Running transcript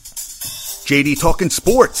JD Talking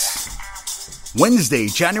Sports. Wednesday,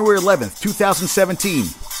 January 11th, 2017.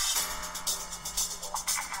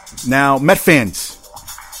 Now, Met fans,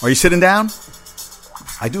 are you sitting down?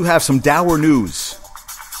 I do have some dour news.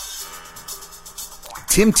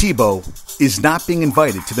 Tim Tebow is not being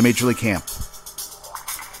invited to the Major League camp.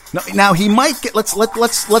 Now he might get. Let's look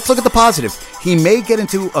at the positive. He may get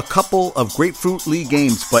into a couple of Grapefruit League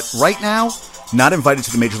games, but right now, not invited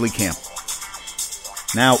to the Major League camp.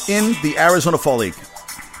 Now in the Arizona Fall League,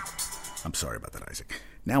 I'm sorry about that, Isaac.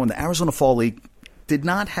 Now in the Arizona Fall League, did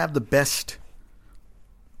not have the best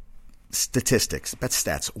statistics, best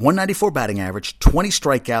stats. 194 batting average, 20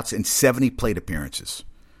 strikeouts, and 70 plate appearances.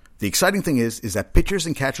 The exciting thing is that pitchers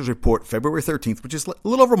and catchers report February 13th, which is a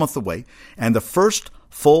little over a month away, and the first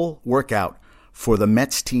full workout for the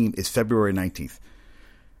Mets team is February 19th.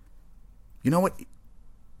 You know what?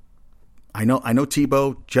 I know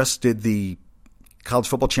Tebow just did the college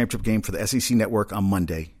football championship game for the SEC Network on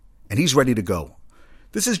Monday, and he's ready to go.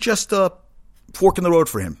 This is just a fork in the road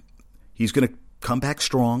for him. He's going to come back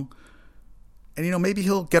strong, and maybe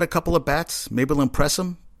he'll get a couple of bats. Maybe he'll impress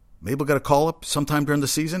him. Maybe we'll get a call-up sometime during the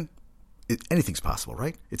season. Anything's possible,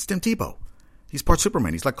 right? It's Tim Tebow. He's part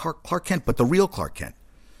Superman. He's like Clark Kent, but the real Clark Kent.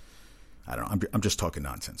 I don't know. I'm just talking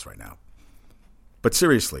nonsense right now. But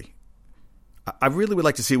seriously, I really would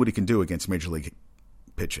like to see what he can do against Major League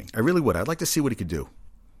pitching. I really would. I'd like to see what he could do.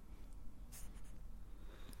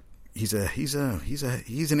 He's an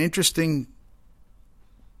interesting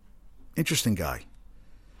guy.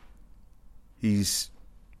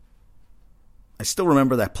 I still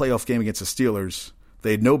remember that playoff game against the Steelers.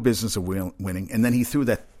 They had no business of winning, and then he threw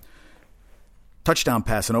that touchdown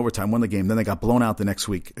pass in overtime, won the game. Then they got blown out the next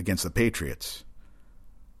week against the Patriots.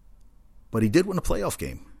 But he did win a playoff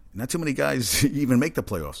game. Not too many guys even make the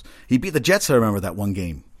playoffs. He beat the Jets, I remember that one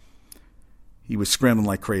game. He was scrambling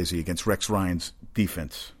like crazy against Rex Ryan's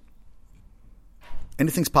defense.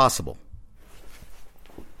 Anything's possible.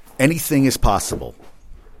 Anything is possible.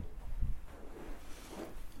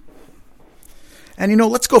 And,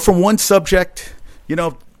 let's go from one subject.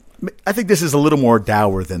 I think this is a little more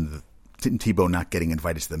dour than Tim Tebow not getting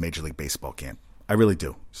invited to the Major League Baseball camp. I really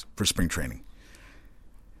do, for spring training.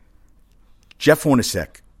 Jeff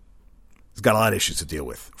Hornacek has got a lot of issues to deal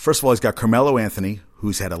with. First of all, he's got Carmelo Anthony,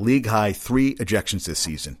 who's had a league-high 3 ejections this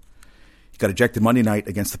season. He got ejected Monday night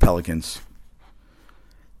against the Pelicans.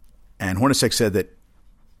 And Hornacek said that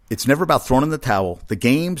it's never about throwing in the towel. The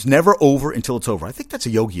game's never over until it's over. I think that's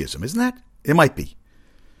a yogiism, isn't that? It might be.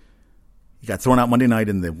 He got thrown out Monday night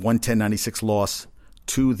in the 110-96 loss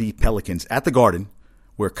to the Pelicans at the Garden,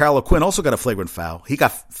 where Kyle O'Quinn also got a flagrant foul. He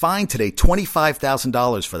got fined today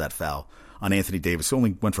 $25,000 for that foul on Anthony Davis. He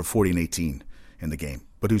only went for 40 and 18 in the game.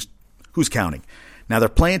 But who's counting? Now they're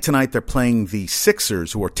playing tonight. They're playing the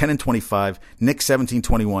Sixers, who are 10 and 25. Knicks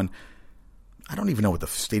 17-21. I don't even know what the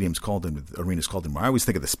stadium's called and the arena's called anymore. I always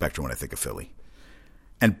think of the Spectrum when I think of Philly.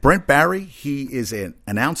 And Brent Barry, he is an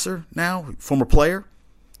announcer now, former player.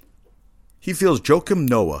 He feels Joakim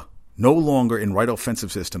Noah no longer in right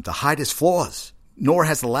offensive system to hide his flaws, nor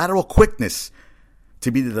has the lateral quickness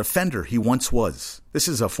to be the defender he once was. This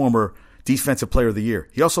is a former defensive player of the year.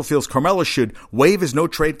 He also feels Carmelo should waive his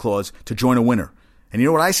no-trade clause to join a winner. And you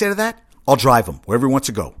know what I say to that? I'll drive him wherever he wants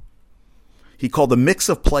to go. He called the mix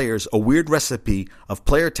of players a weird recipe of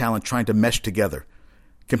player talent trying to mesh together.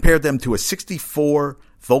 Compared them to a 64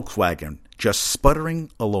 Volkswagen just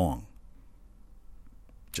sputtering along.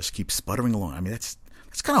 Just keep sputtering along. I mean, that's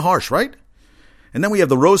kind of harsh, right? And then we have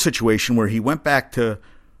the Rose situation where he went back to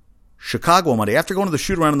Chicago on Monday. After going to the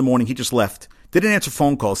shoot-around in the morning, he just left. Didn't answer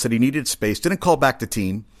phone calls, said he needed space, didn't call back the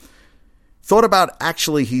team. Thought about,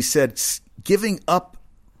 actually, he said, giving up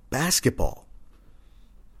basketball.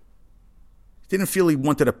 Didn't feel he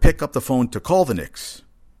wanted to pick up the phone to call the Knicks.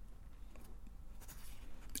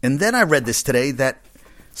 And then I read this today that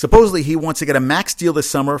supposedly he wants to get a max deal this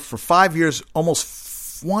summer for 5 years,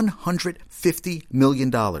 almost $150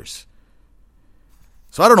 million.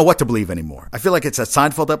 So I don't know what to believe anymore. I feel like it's that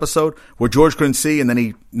Seinfeld episode where George couldn't see and then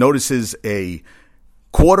he notices a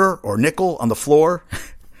quarter or nickel on the floor.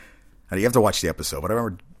 And you have to watch the episode. But I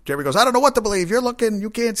remember Jerry goes, I don't know what to believe. You're looking, you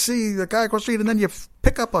can't see the guy across the street, and then you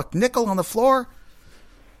pick up a nickel on the floor.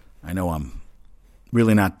 I know I'm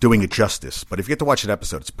really not doing it justice, but if you get to watch that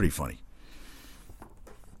episode, it's pretty funny.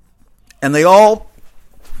 And they're all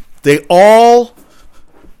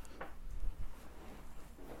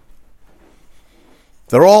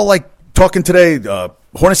like talking today.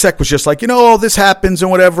 Hornacek was just like, this happens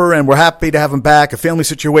and whatever, and we're happy to have him back, a family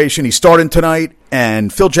situation. He's starting tonight,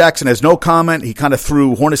 and Phil Jackson has no comment. He kind of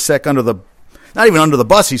threw Hornacek not even under the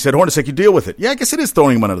bus. He said, Hornacek, you deal with it. Yeah, I guess it is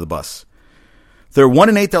throwing him under the bus. They're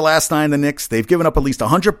 1-8 their last 9, the Knicks. They've given up at least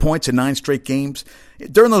 100 points in 9 straight games.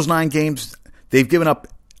 During those 9 games, they've given up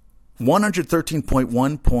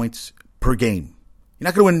 113.1 points per game. You're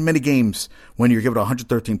not going to win many games when you're giving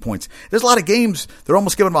 113 points. There's a lot of games they're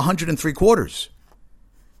almost giving them 103 quarters.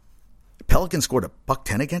 Pelicans scored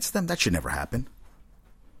 $110 against them? That should never happen.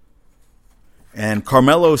 And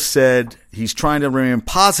Carmelo said he's trying to remain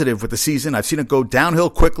positive with the season. I've seen it go downhill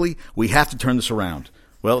quickly. We have to turn this around.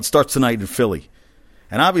 Well, it starts tonight in Philly.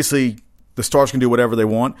 And obviously, the Stars can do whatever they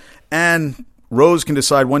want. And Rose can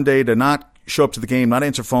decide one day to not show up to the game, not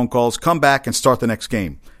answer phone calls, come back and start the next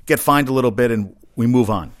game. Get fined a little bit and we move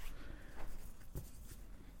on.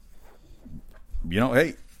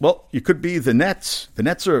 Hey, well, you could be the Nets. The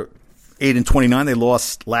Nets are 8-29. They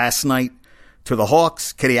lost last night to the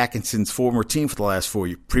Hawks, Kenny Atkinson's former team for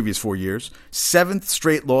the previous 4 years. 7th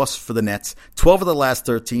straight loss for the Nets. 12 of the last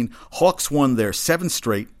 13. Hawks won their 7th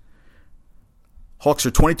straight. Hawks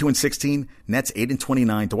are 22-16. Nets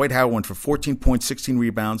 8-29. Dwight Howard went for 14 points, 16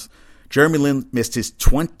 rebounds. Jeremy Lin missed his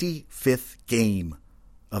 25th game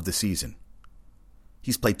of the season.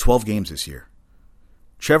 He's played 12 games this year.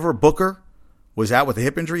 Trevor Booker was out with a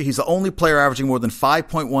hip injury. He's the only player averaging more than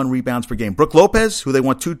 5.1 rebounds per game. Brook Lopez, who they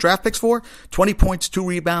won 2 draft picks for, 20 points, 2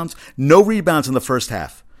 rebounds, no rebounds in the first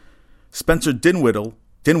half. Spencer Dinwiddie,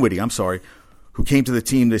 who came to the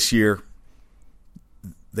team this year,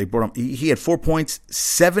 they brought him. He had 4 points,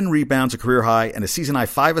 7 rebounds, a career high, and a season high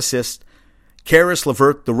 5 assists. Karis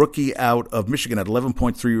LeVert, the rookie out of Michigan, had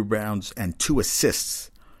 11.3 rebounds and 2 assists.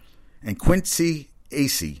 And Quincy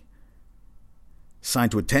Acey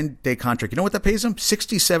signed to a 10-day contract. You know what that pays him?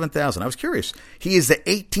 $67,000. I was curious. He is the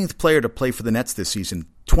 18th player to play for the Nets this season.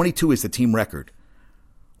 22 is the team record.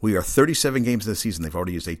 We are 37 games in the season. They've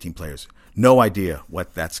already used 18 players. No idea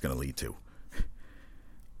what that's going to lead to.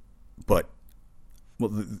 But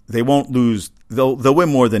they won't lose. They'll win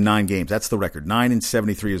more than 9 games. That's the record.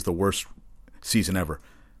 9-73 is the worst season ever.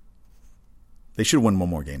 They should win one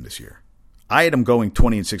more game this year. I had them going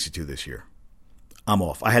 20-62 this year. I'm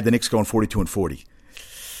off. I had the Knicks going 42-40.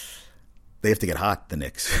 They have to get hot, the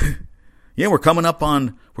Knicks. Yeah, we're coming on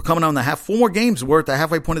the half. 4 more games. We're at the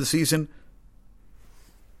halfway point of the season.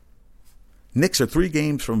 Knicks are 3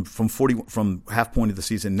 games from half point of the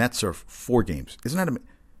season. Nets are 4 games. Isn't that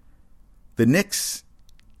the Knicks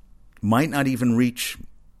might not even reach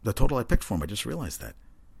the total I picked for them. I just realized that.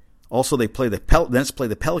 Also, they play the Nets play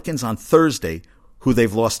the Pelicans on Thursday, who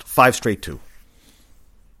they've lost 5 straight to.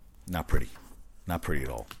 Not pretty. Not pretty at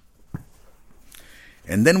all.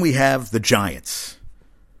 And then we have the Giants.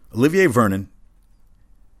 Olivier Vernon,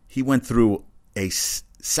 he went through a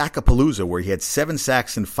sackapalooza where he had 7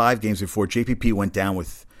 sacks in 5 games before JPP went down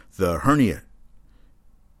with the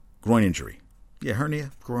groin injury. Yeah,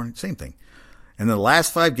 hernia, groin, same thing. And the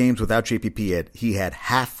last 5 games without JPP, he had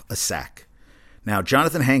half a sack. Now,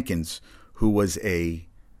 Jonathan Hankins, who was a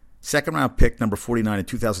second-round pick, number 49 in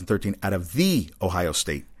 2013, out of the Ohio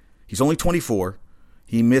State. He's only 24.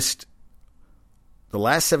 He missed the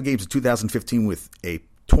last 7 games of 2015 with a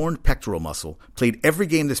torn pectoral muscle. Played every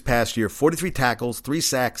game this past year, 43 tackles, 3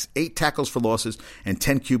 sacks, 8 tackles for losses, and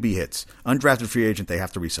 10 QB hits. Undrafted free agent, they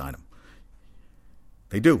have to re-sign him.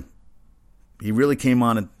 They do. He really came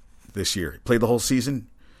on this year. He played the whole season.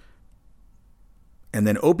 And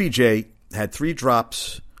then OBJ had 3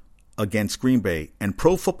 drops against Green Bay, and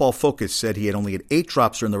Pro Football Focus said he had only had 8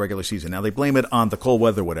 drops during the regular season. Now, they blame it on the cold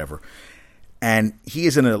weather, whatever. And he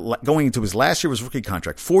is going into his last year of his rookie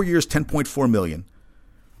contract, 4 years, $10.4 million.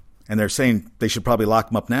 And they're saying they should probably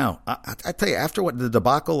lock him up now. I tell you, after what the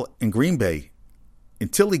debacle in Green Bay,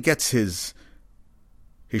 until he gets his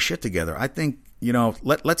shit together, I think,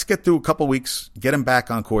 let's get through a couple weeks, get him back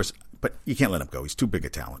on course. But you can't let him go. He's too big a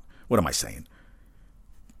talent. What am I saying?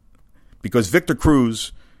 Because Victor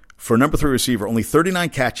Cruz, for a number 3 receiver, only 39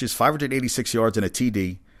 catches, 586 yards, and a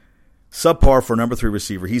TD. Subpar for a number 3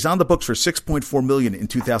 receiver. He's on the books for $6.4 million in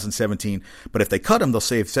 2017. But if they cut him, they'll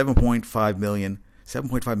save $7.5 million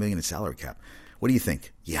in salary cap. What do you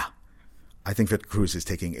think? Yeah. I think Victor Cruz is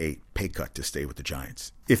taking a pay cut to stay with the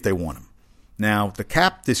Giants, if they want him. Now, the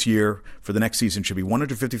cap this year for the next season should be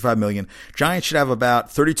 $155 million. Giants should have about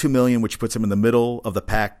 $32 million, which puts them in the middle of the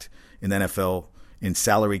pack in the NFL in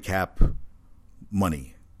salary cap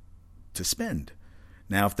money to spend.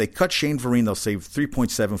 Now, if they cut Shane Vereen, they'll save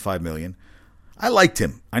 $3.75 million. I liked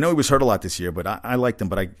him. I know he was hurt a lot this year, but I liked him.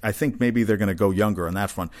 But I think maybe they're going to go younger on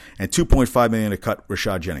that front. And $2.5 million to cut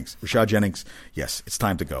Rashad Jennings. Rashad Jennings, yes, it's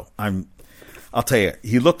time to go. I'll tell you,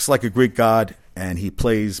 he looks like a Greek god, and he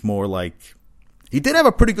plays more like. He did have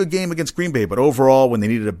a pretty good game against Green Bay, but overall, when they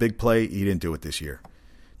needed a big play, he didn't do it this year.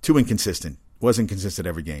 Too inconsistent. Wasn't consistent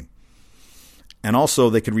every game. And also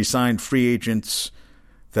they could re-sign free agents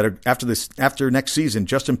that are after next season.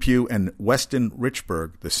 Justin Pugh and Weston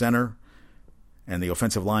Richburg, the center and the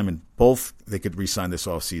offensive lineman, both they could re-sign this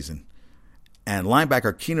offseason. And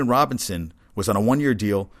linebacker Keenan Robinson was on a 1-year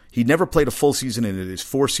deal. He never played a full season in his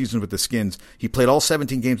 4 seasons with the Skins. He played all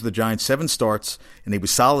 17 games with the Giants, 7 starts, and he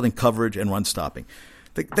was solid in coverage and run stopping.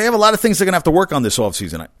 They have a lot of things they're going to have to work on this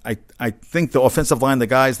offseason. I think the offensive line, the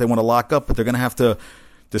guys, they want to lock up, but they're going to have to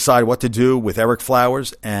decide what to do with Eric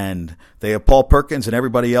Flowers. And they have Paul Perkins and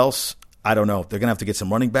everybody else. I don't know. They're going to have to get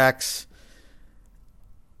some running backs.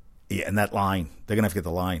 Yeah, and that line. They're going to have to get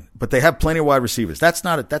the line. But they have plenty of wide receivers. That's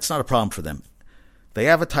not a problem for them. They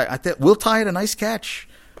have a tie. Will Tye had a nice catch.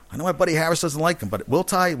 I know my buddy Harris doesn't like him, but Will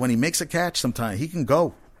Tye, when he makes a catch sometime, he can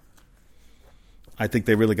go. I think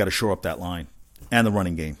they really got to shore up that line. And the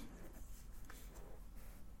running game.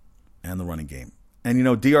 And,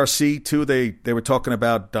 DRC, too, they were talking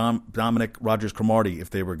about Dominic Rodgers-Cromartie, if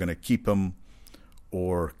they were going to keep him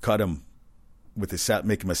or cut him,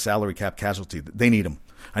 make him a salary cap casualty. They need him.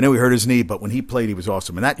 I know he hurt his knee, but when he played, he was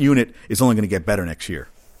awesome. And that unit is only going to get better next year.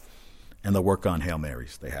 And they'll work on Hail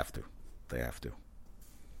Marys. They have to.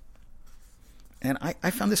 And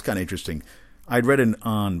I found this kind of interesting. I'd read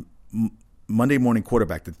on Monday Morning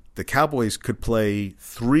Quarterback that the Cowboys could play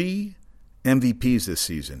 3 MVPs this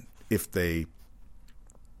season if they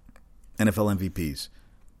NFL MVPs.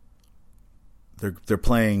 They're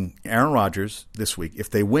playing Aaron Rodgers this week. If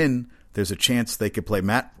they win, there's a chance they could play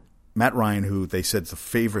Matt Ryan, who they said is the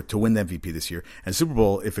favorite to win the MVP this year. And Super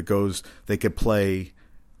Bowl, if it goes, they could play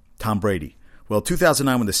Tom Brady. Well,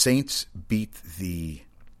 2009 when the Saints beat the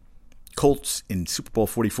Colts in Super Bowl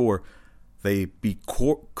 44, they beat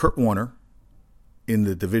Kurt Warner in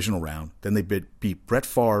the divisional round. Then they beat Brett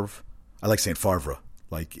Favre. I like saying Favre,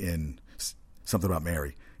 like in Something About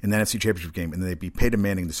Mary, in the NFC Championship game. And then they beat Peyton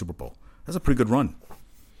Manning in the Super Bowl. That's a pretty good run.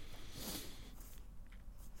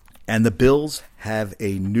 And the Bills have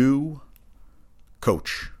a new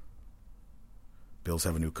coach.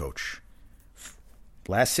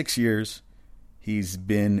 Last 6 years, he's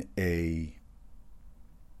been a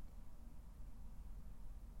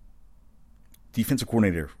defensive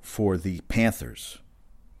coordinator for the Panthers.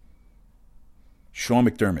 Sean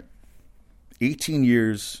McDermott, 18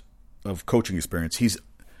 years of coaching experience.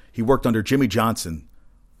 He worked under Jimmy Johnson,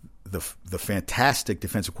 the fantastic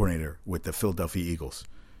defensive coordinator with the Philadelphia Eagles.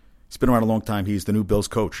 He's been around a long time. He's the new Bills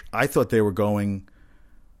coach. I thought they were going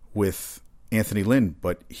with Anthony Lynn,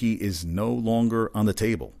 but he is no longer on the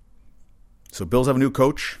table. So Bills have a new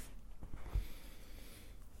coach.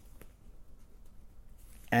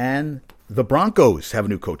 And the Broncos have a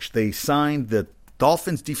new coach. They signed the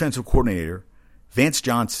Dolphins defensive coordinator, Vance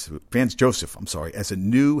Joseph, as a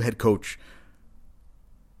new head coach.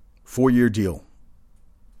 4-year deal.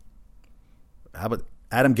 How about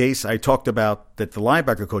Adam Gase? I talked about that the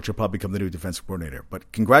linebacker coach will probably become the new defensive coordinator.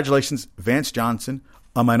 But congratulations, Vance Johnson,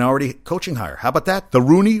 a minority coaching hire. How about that? The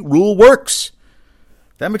Rooney Rule works.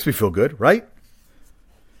 That makes me feel good, right?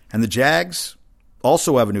 And the Jags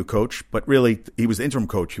also have a new coach, but really he was the interim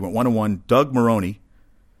coach. He went 1-1. Doug Marrone,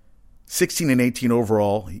 16-18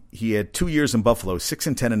 overall. He had 2 years in Buffalo,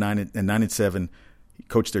 6-10 and 9-7. He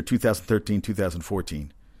coached there 2013,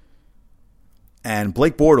 2014. And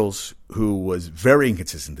Blake Bortles, who was very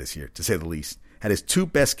inconsistent this year, to say the least, had his 2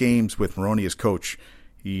 best games with Marrone as coach.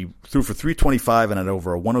 He threw for 325 and had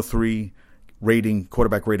over a 103 rating,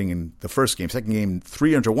 quarterback rating in the first game. Second game,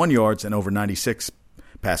 301 yards and over 96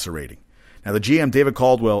 passer rating. Now, the GM, David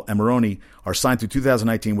Caldwell, and Marrone are signed through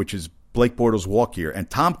 2019, which is Blake Bortles' walk year. And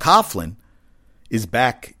Tom Coughlin is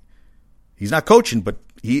back. He's not coaching, but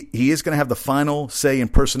he is going to have the final say in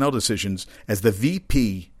personnel decisions as the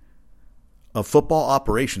VP of football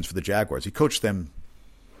operations for the Jaguars. He coached them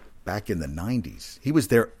back in the 90s. He was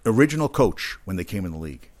their original coach when they came in the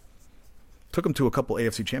league. Took them to a couple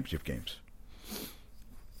AFC Championship games.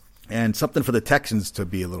 And something for the Texans to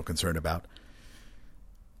be a little concerned about.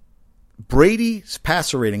 Brady's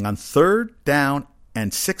passer rating on 3rd down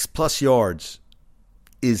and 6+ yards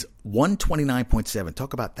is 129.7.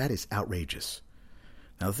 Talk about that is outrageous.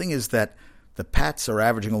 Now, the thing is that the Pats are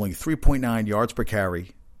averaging only 3.9 yards per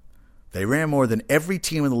carry. They ran more than every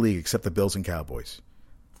team in the league except the Bills and Cowboys.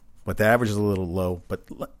 But the average is a little low. But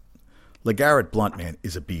LeGarrette Blount, man,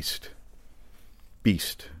 is a beast.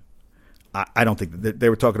 I don't think they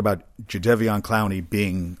were talking about Jadeveon Clowney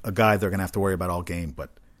being a guy they're going to have to worry about all game, but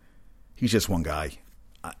he's just one guy.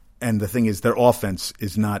 And the thing is, their offense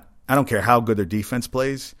is not – I don't care how good their defense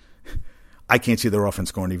plays. I can't see their offense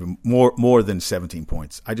scoring even more than 17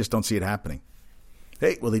 points. I just don't see it happening.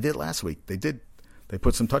 Hey, well, they did last week. They did. They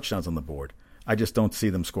put some touchdowns on the board. I just don't see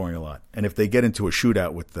them scoring a lot. And if they get into a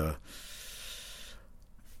shootout with the,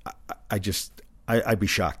 I'd be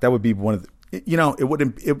shocked. That would be one of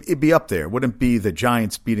the, it'd be up there. It wouldn't be the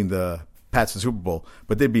Giants beating the Pats in the Super Bowl,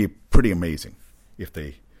 but they'd be pretty amazing if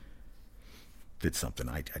they did something.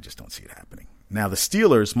 I just don't see it happening. Now, the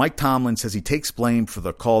Steelers, Mike Tomlin says he takes blame for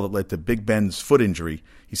the call that led to Big Ben's foot injury.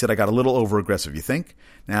 He said, I got a little over-aggressive, you think?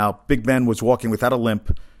 Now, Big Ben was walking without a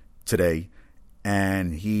limp today,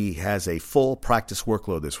 and he has a full practice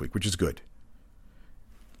workload this week, which is good.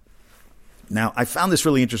 Now, I found this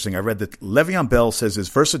really interesting. I read that Le'Veon Bell says his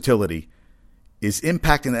versatility is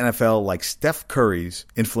impacting the NFL like Steph Curry's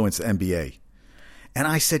influenced the NBA. And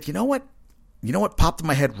I said, you know what? You know what popped in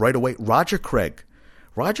my head right away? Roger Craig.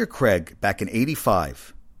 Roger Craig, back in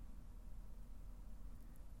 85,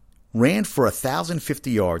 ran for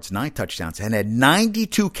 1,050 yards, 9 touchdowns, and had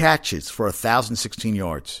 92 catches for 1,016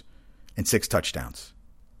 yards and 6 touchdowns.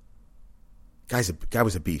 Guy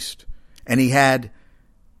was a beast. And he had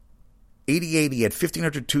 88, he had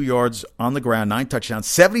 1,502 yards on the ground, 9 touchdowns,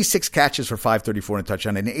 76 catches for 534 and a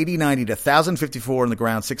touchdown, and 80-90 to 1,054 on the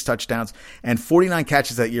ground, 6 touchdowns, and 49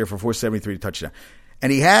 catches that year for 473 touchdown.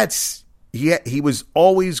 And he was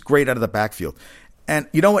always great out of the backfield. And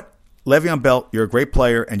you know what? Le'Veon Bell, you're a great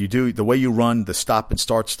player, and you do the way you run the stop and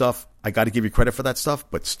start stuff. I got to give you credit for that stuff,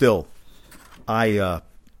 but still, I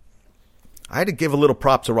had to give a little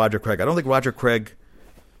prop to Roger Craig. I don't think Roger Craig,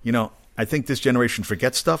 I think this generation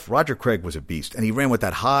forgets stuff. Roger Craig was a beast, and he ran with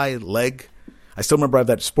that high leg. I still remember I have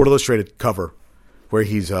that Sport Illustrated cover where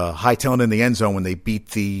he's hightailing in the end zone when they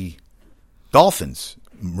beat the Dolphins,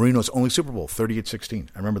 Marino's only Super Bowl, 30-16.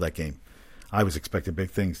 I remember that game. I was expecting big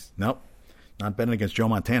things. Nope, not betting against Joe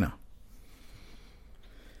Montana.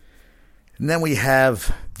 And then we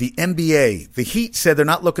have the NBA. The Heat said they're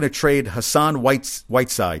not looking to trade Hassan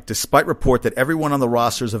Whiteside, despite report that everyone on the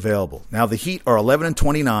roster is available. Now the Heat are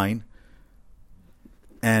 11-29,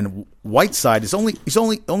 and Whiteside is only a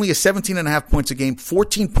 17.5 points a game,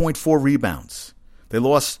 14.4 rebounds. They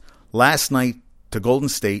lost last night to Golden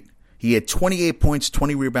State. He had 28 points,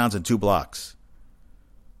 20 rebounds, and 2 blocks.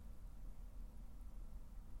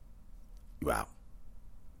 Wow.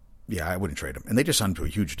 Yeah, I wouldn't trade him. And they just signed him to a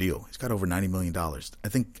huge deal. He's got over $90 million. I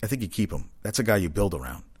think you keep him. That's a guy you build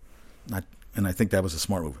around. And I think that was a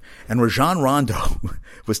smart move. And Rajon Rondo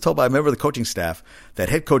was told by a member of the coaching staff that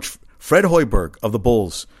head coach Fred Hoiberg of the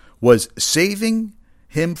Bulls was saving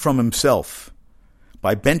him from himself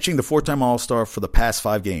by benching the 4-time All-Star for the past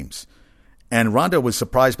 5 games. And Rondo was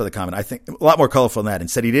surprised by the comment. I think a lot more colorful than that, and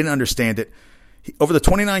said he didn't understand it. Over the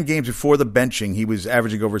 29 games before the benching, he was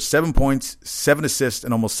averaging over 7 points, 7 assists,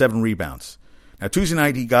 and almost 7 rebounds. Now, Tuesday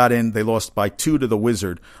night, he got in. They lost by 2 to the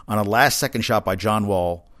Wizard on a last-second shot by John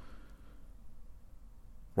Wall.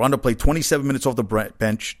 Rondo played 27 minutes off the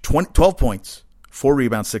bench, 12 points, 4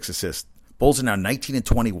 rebounds, 6 assists. Bulls are now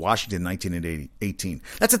 19-20, Washington 19-18.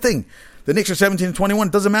 That's the thing. The Knicks are 17-21.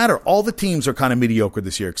 It doesn't matter. All the teams are kind of mediocre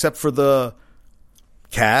this year, except for the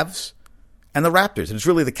Cavs and the Raptors. And it's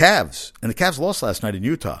really the Cavs. And the Cavs lost last night in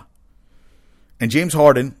Utah. And James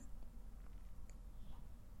Harden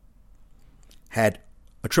had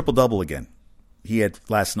a triple-double again. He had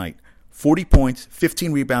last night 40 points,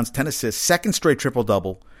 15 rebounds, 10 assists, second straight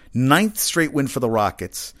triple-double, 9th straight win for the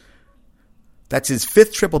Rockets. That's his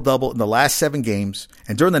 5th triple-double in the last 7 games.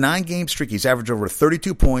 And during the 9-game streak, he's averaged over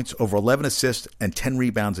 32 points, over 11 assists, and 10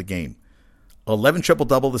 rebounds a game. 11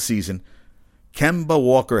 triple-double this season. Kemba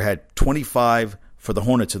Walker had 25 for the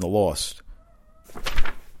Hornets in the loss.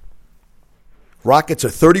 Rockets are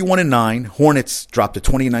 31-9. Hornets dropped to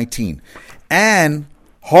 20-19. And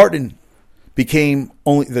Harden became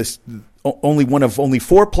only one of only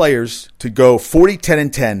 4 players to go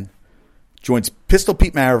 40-10-10. Joins Pistol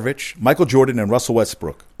Pete Maravich, Michael Jordan, and Russell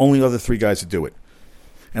Westbrook. Only other 3 guys to do it.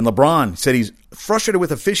 And LeBron said he's frustrated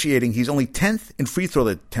with officiating. He's only 10th in free throw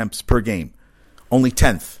attempts per game. Only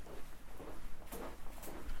 10th.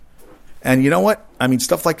 And you know what? I mean,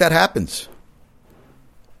 stuff like that happens.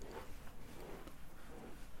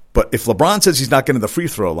 But if LeBron says he's not getting the free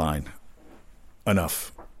throw line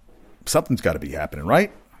enough, something's got to be happening,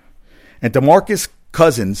 right? And DeMarcus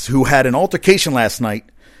Cousins, who had an altercation last night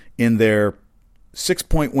in their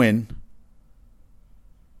 6-point win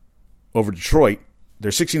over Detroit,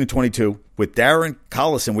 they're 16-22, with Darren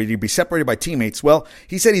Collison, where he'd be separated by teammates. Well,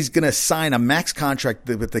 he said he's going to sign a max contract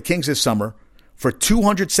with the Kings this summer for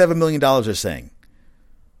 $207 million, they're saying.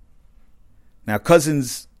 Now,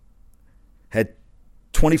 Cousins had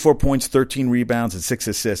 24 points, 13 rebounds, and 6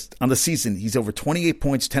 assists. On the season, he's over 28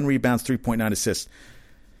 points, 10 rebounds, 3.9 assists.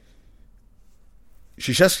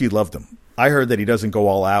 Krzyzewski loved him. I heard that he doesn't go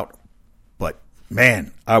all out, but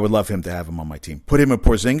Man, I would love him to have him on my team. Put him in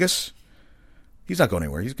Porzingis. He's not going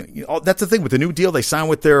anywhere. He's going. That's the thing with the new deal they signed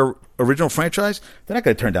with their original franchise. They're not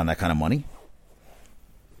going to turn down that kind of money.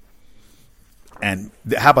 And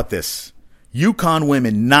how about this? UConn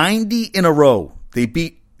women, 90 in a row. They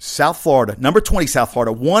beat South Florida, number 20 South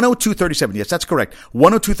Florida, 102-37. Yes, that's correct.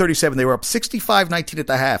 102-37. They were up 65-19 at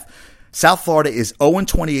the half. South Florida is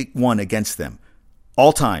 0-21 against them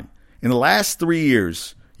all time. In the last 3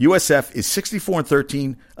 years, USF is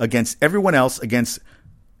 64-13 against everyone else. Against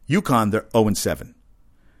UConn, they're 0-7.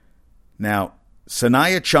 Now,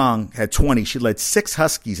 Sanaya Chong had 20. She led 6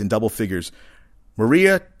 Huskies in double figures.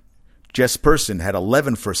 Maria Jesperson had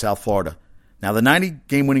 11 for South Florida. Now, the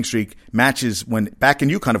 90-game winning streak matches when, back in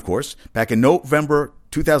UConn, of course, back in November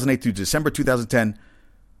 2008 through December 2010,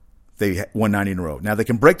 they won 90 in a row. Now, they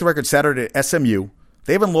can break the record Saturday at SMU.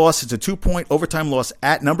 They haven't lost. It's a 2-point overtime loss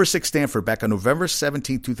at number 6 Stanford back on November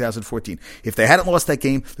 17, 2014. If they hadn't lost that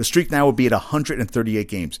game, the streak now would be at 138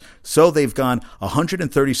 games. So they've gone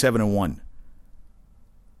 137-1.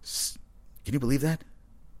 Can you believe that?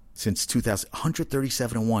 Since 2000,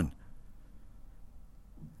 137-1.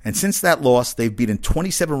 And since that loss, they've beaten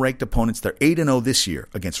 27 ranked opponents. They're 8-0 this year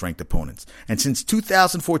against ranked opponents. And since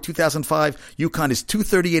 2004-2005, UConn is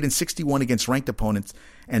 238-61 against ranked opponents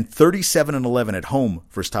and 37-11 at home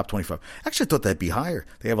versus top 25. Actually, I thought that'd be higher.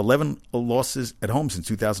 They have 11 losses at home since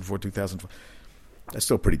 2004-2005. That's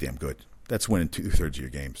still pretty damn good. That's winning 2/3 of your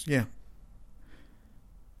games. Yeah.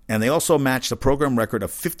 And they also matched the program record of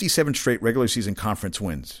 57 straight regular season conference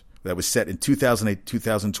wins that was set in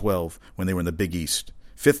 2008-2012 when they were in the Big East.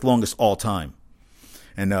 5th longest all time.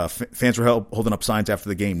 And fans were holding up signs after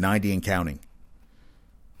the game, 90 and counting.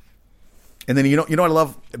 And then you know what I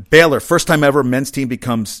love? Baylor, first time ever men's team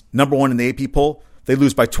becomes number 1 in the AP poll. They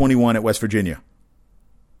lose by 21 at West Virginia.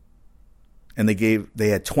 And they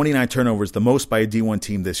had 29 turnovers, the most by a D1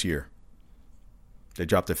 team this year. They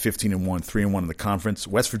dropped to 15-1, 3-1 in the conference.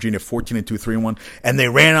 West Virginia 14-2, 3-1, and they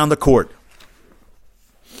ran on the court.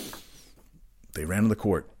 They ran on the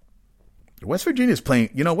court. West Virginia's playing,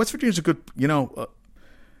 West Virginia's a good,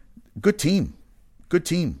 good team. Good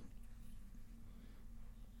team.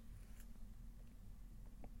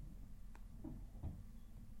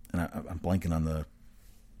 And I'm blanking on the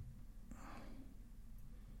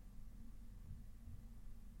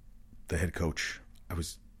head coach.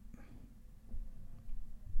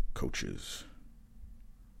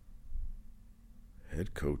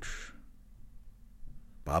 Head coach.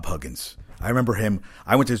 Bob Huggins. I remember him.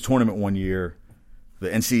 I went to his tournament one year, the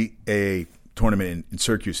NCAA tournament in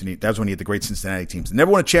Syracuse, and that was when he had the great Cincinnati teams. They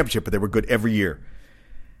never won a championship, but they were good every year.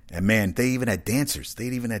 And, man, they even had dancers.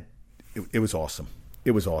 It was awesome.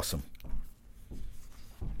 It was awesome.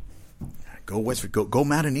 Go Westford. Go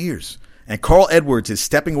Mountaineers. And Carl Edwards is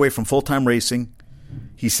stepping away from full-time racing.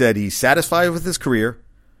 He said he's satisfied with his career.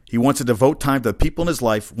 He wants to devote time to the people in his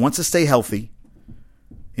life, wants to stay healthy.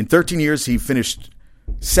 In 13 years, he finished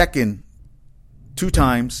second 2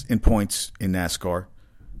 times in points in NASCAR,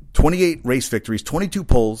 28 race victories, 22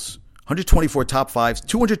 poles, 124 top 5s,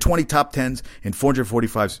 220 top 10s, and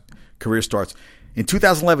 445 career starts. In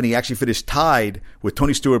 2011, he actually finished tied with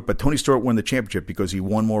Tony Stewart, but Tony Stewart won the championship because he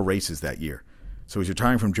won more races that year. So he's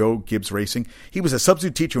retiring from Joe Gibbs Racing. He was a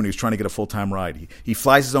substitute teacher when he was trying to get a full-time ride. He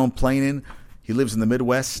flies his own plane in. He lives in the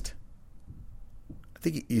Midwest. I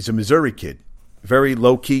think he's a Missouri kid. Very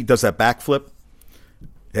low-key, does that backflip.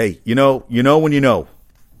 Hey, you know when you know.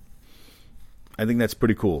 I think that's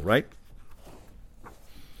pretty cool, right?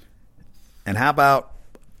 And how about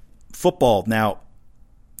football? Now,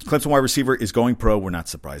 Clemson wide receiver is going pro. We're not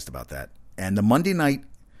surprised about that. And the Monday night,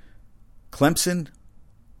 Clemson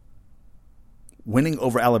winning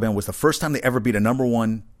over Alabama was the first time they ever beat a number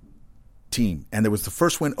 1 team. And it was the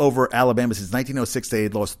first win over Alabama since 1906. They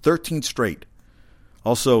had lost 13 straight.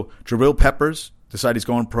 Also, Jabril Peppers decided he's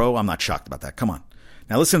going pro. I'm not shocked about that. Come on.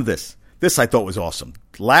 Now listen to this. This I thought was awesome.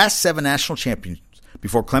 Last 7 national champions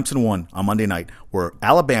before Clemson won on Monday night were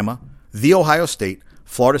Alabama, The Ohio State,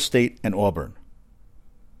 Florida State, and Auburn.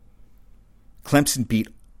 Clemson beat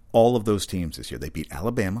all of those teams this year. They beat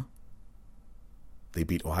Alabama. They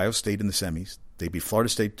beat Ohio State in the semis. They beat Florida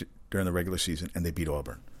State during the regular season, and they beat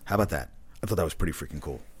Auburn. How about that? I thought that was pretty freaking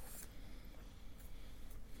cool.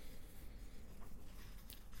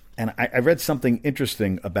 And I read something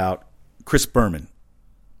interesting about Chris Berman.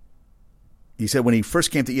 He said when he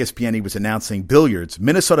first came to ESPN, he was announcing billiards,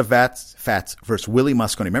 Minnesota Fats versus Willie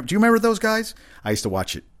Mosconi. Do you remember those guys? I used to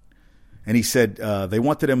watch it. And he said they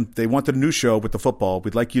wanted a new show with the football.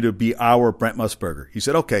 We'd like you to be our Brent Musburger. He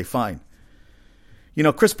said, okay, fine.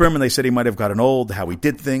 Chris Berman, they said he might have gotten old, how he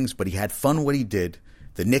did things, but he had fun what he did.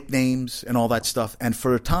 the nicknames and all that stuff. And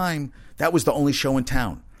for a time, that was the only show in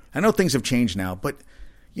town. I know things have changed now, but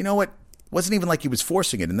you know what? It wasn't even like he was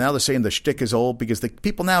forcing it. And now they're saying the shtick is old because the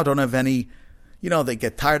people now don't have any, they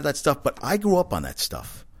get tired of that stuff. But I grew up on that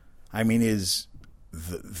stuff. I mean,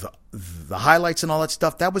 the highlights and all that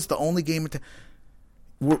stuff, that was the only game.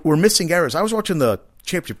 We're missing errors. I was watching the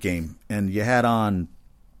championship game, and you had on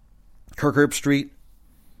Kirk Herbstreit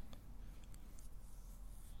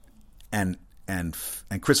and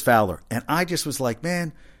Chris Fowler. And I just was like,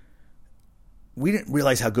 man, we didn't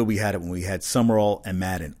realize how good we had it when we had Summerall and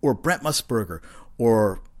Madden, or Brent Musburger,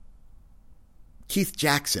 or Keith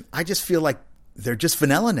Jackson. I just feel like they're just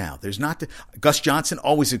vanilla now. There's not Gus Johnson,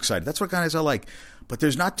 always excited. That's what guys I like. But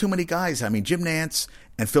there's not too many guys. I mean, Jim Nantz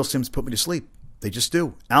and Phil Simms put me to sleep. They just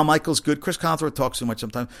do. Al Michaels, good. Chris Collinsworth talks too much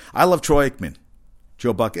sometimes. I love Troy Aikman.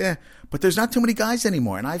 Joe Buck, but there's not too many guys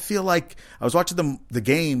anymore. And I feel like I was watching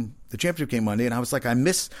the championship game Monday, and I was like, I'd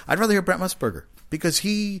rather hear Brent Musburger because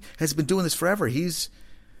he has been doing this forever. They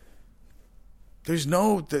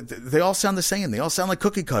all sound the same. They all sound like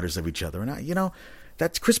cookie cutters of each other. And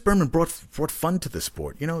that's Chris Berman brought fun to the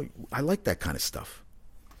sport. I like that kind of stuff.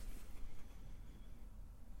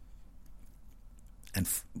 And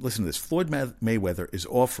listen to this. Floyd Mayweather is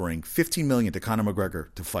offering $15 million to Conor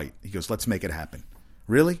McGregor to fight. He goes, let's make it happen.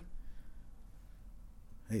 Really?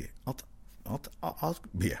 Hey,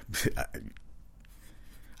 yeah.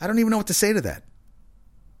 I don't even know what to say to that.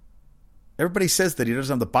 Everybody says that he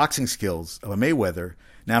doesn't have the boxing skills of a Mayweather.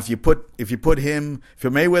 Now, if you're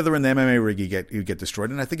Mayweather in the MMA ring, you get destroyed.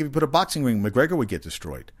 And I think if you put a boxing ring, McGregor would get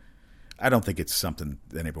destroyed. I don't think it's something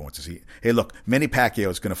that anybody wants to see. Hey, look, Manny Pacquiao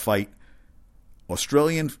is going to fight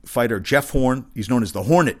Australian fighter Jeff Horn. He's known as the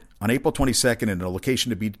Hornet on April 22nd in a location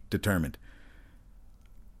to be determined.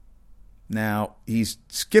 Now, he's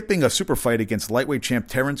skipping a super fight against lightweight champ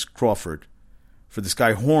Terence Crawford for this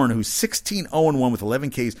guy Horn, who's 16-0-1 with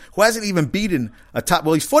 11 Ks, who hasn't even beaten a top.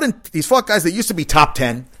 Well, he's fought guys that used to be top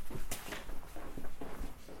 10,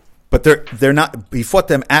 but they're not. He fought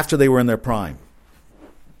them after they were in their prime.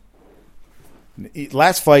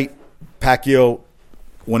 Last fight, Pacquiao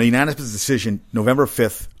won a unanimous decision November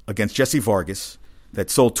 5th against Jesse Vargas that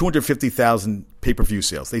sold 250,000 pay-per-view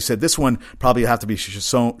sales. They said this one probably have to be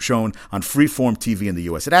shown on freeform TV in the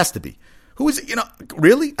U.S. It has to be. Who is it?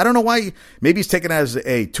 Really? I don't know why. Maybe he's taken it as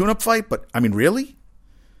a tune-up fight, but I mean, really?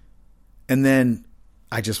 And then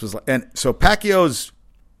I just was like, and so Pacquiao's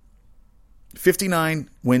 59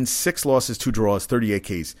 wins, 6 losses, 2 draws, 38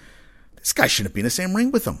 Ks. This guy shouldn't be in the same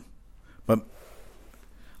ring with him. But,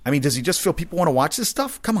 I mean, does he just feel people want to watch this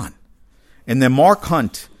stuff? Come on. And then Mark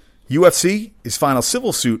Hunt, UFC, his final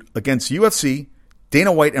civil suit against UFC,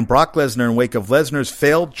 Dana White, and Brock Lesnar in wake of Lesnar's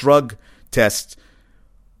failed drug tests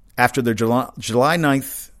after their July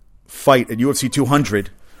 9th fight at UFC 200,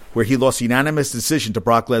 where he lost a unanimous decision to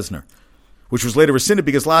Brock Lesnar, which was later rescinded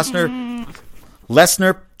because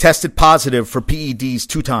Lesnar tested positive for PEDs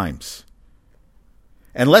 2 times.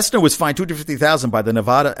 And Lesnar was fined $250,000 by the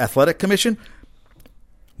Nevada Athletic Commission.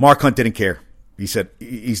 Mark Hunt didn't care. He said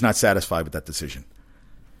he's not satisfied with that decision.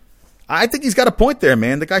 I think he's got a point there,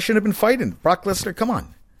 man. The guy shouldn't have been fighting. Brock Lesnar, come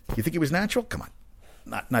on. You think he was natural? Come on.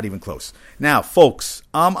 Not even close. Now, folks,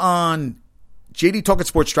 I'm on JD Talking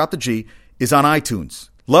Sports. Drop the G is on iTunes.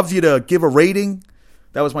 Love you to give a rating.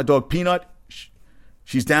 That was my dog Peanut.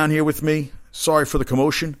 She's down here with me. Sorry for the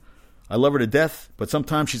commotion. I love her to death, but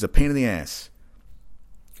sometimes she's a pain in the ass.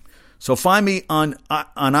 So find me on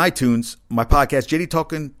iTunes, my podcast, JD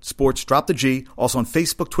Talking Sports. Drop the G. Also on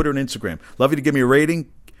Facebook, Twitter, and Instagram. Love you to give me a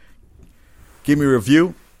rating. Give me a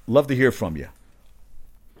review. Love to hear from you.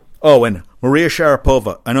 Oh, and Maria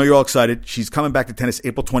Sharapova. I know you're all excited. She's coming back to tennis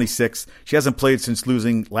April 26th. She hasn't played since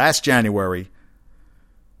losing last January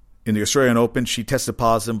in the Australian Open. She tested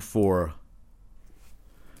positive for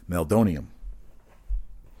meldonium.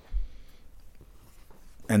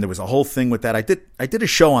 And there was a whole thing with that. I did a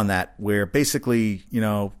show on that where basically,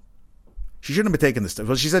 she shouldn't have been taking this stuff.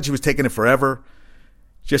 Well, she said she was taking it forever.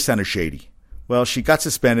 Just sounded shady. Well, she got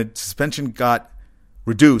suspended. Suspension got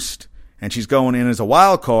reduced. And she's going in as a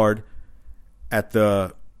wild card at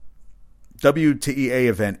the WTEA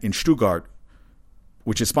event in Stuttgart,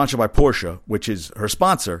 which is sponsored by Porsche, which is her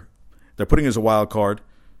sponsor. They're putting her as a wild card.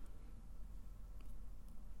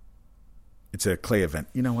 It's a clay event.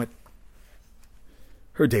 You know what?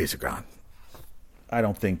 Her days are gone. I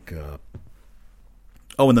don't think...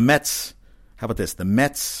 and the Mets. How about this? The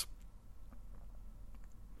Mets...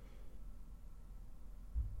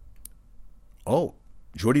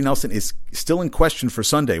 Jordy Nelson is still in question for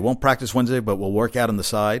Sunday. Won't practice Wednesday, but will work out on the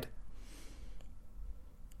side.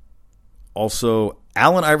 Also,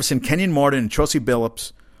 Allen Iverson, Kenyon Martin, and Chauncey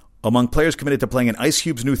Billups among players committed to playing in Ice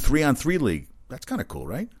Cube's new 3-on-3 league. That's kind of cool,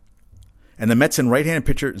 right? And the Mets and right-handed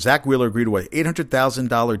pitcher Zach Wheeler agreed to an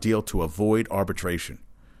 $800,000 deal to avoid arbitration.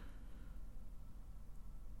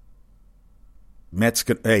 Mets,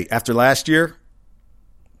 after last year,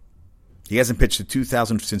 he hasn't pitched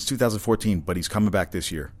since 2014, but he's coming back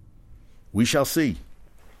this year. We shall see.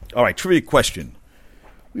 All right, trivia question.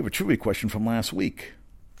 We have a trivia question from last week.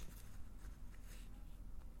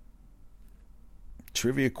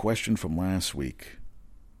 Trivia question from last week.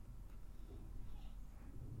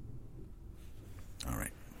 All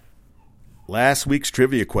right. Last week's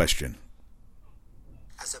trivia question.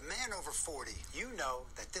 As a man over 40, you know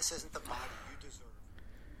that this isn't the body you deserve.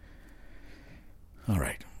 All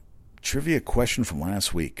right. Trivia question from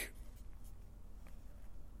last week.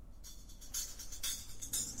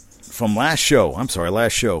 From last show.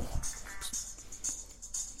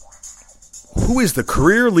 Who is the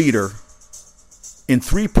career leader in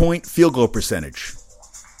 3-point field goal percentage?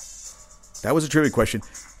 That was a trivia question.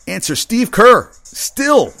 Answer, Steve Kerr.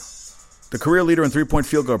 Still the career leader in 3-point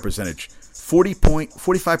field goal percentage.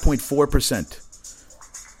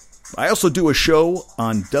 45.4%. I also do a show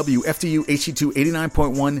on WFDU HD2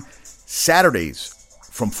 89.1 Saturdays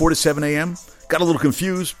from 4 to 7 a.m. Got a little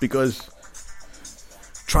confused because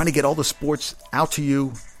trying to get all the sports out to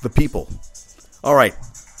you, the people. All right,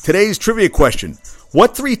 today's trivia question.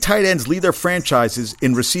 What 3 tight ends lead their franchises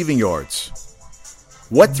in receiving yards?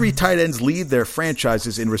 What 3 tight ends lead their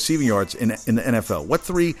franchises in receiving yards in the NFL? What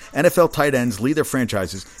 3 NFL tight ends lead their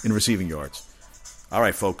franchises in receiving yards? All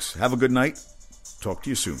right, folks, have a good night. Talk to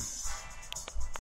you soon.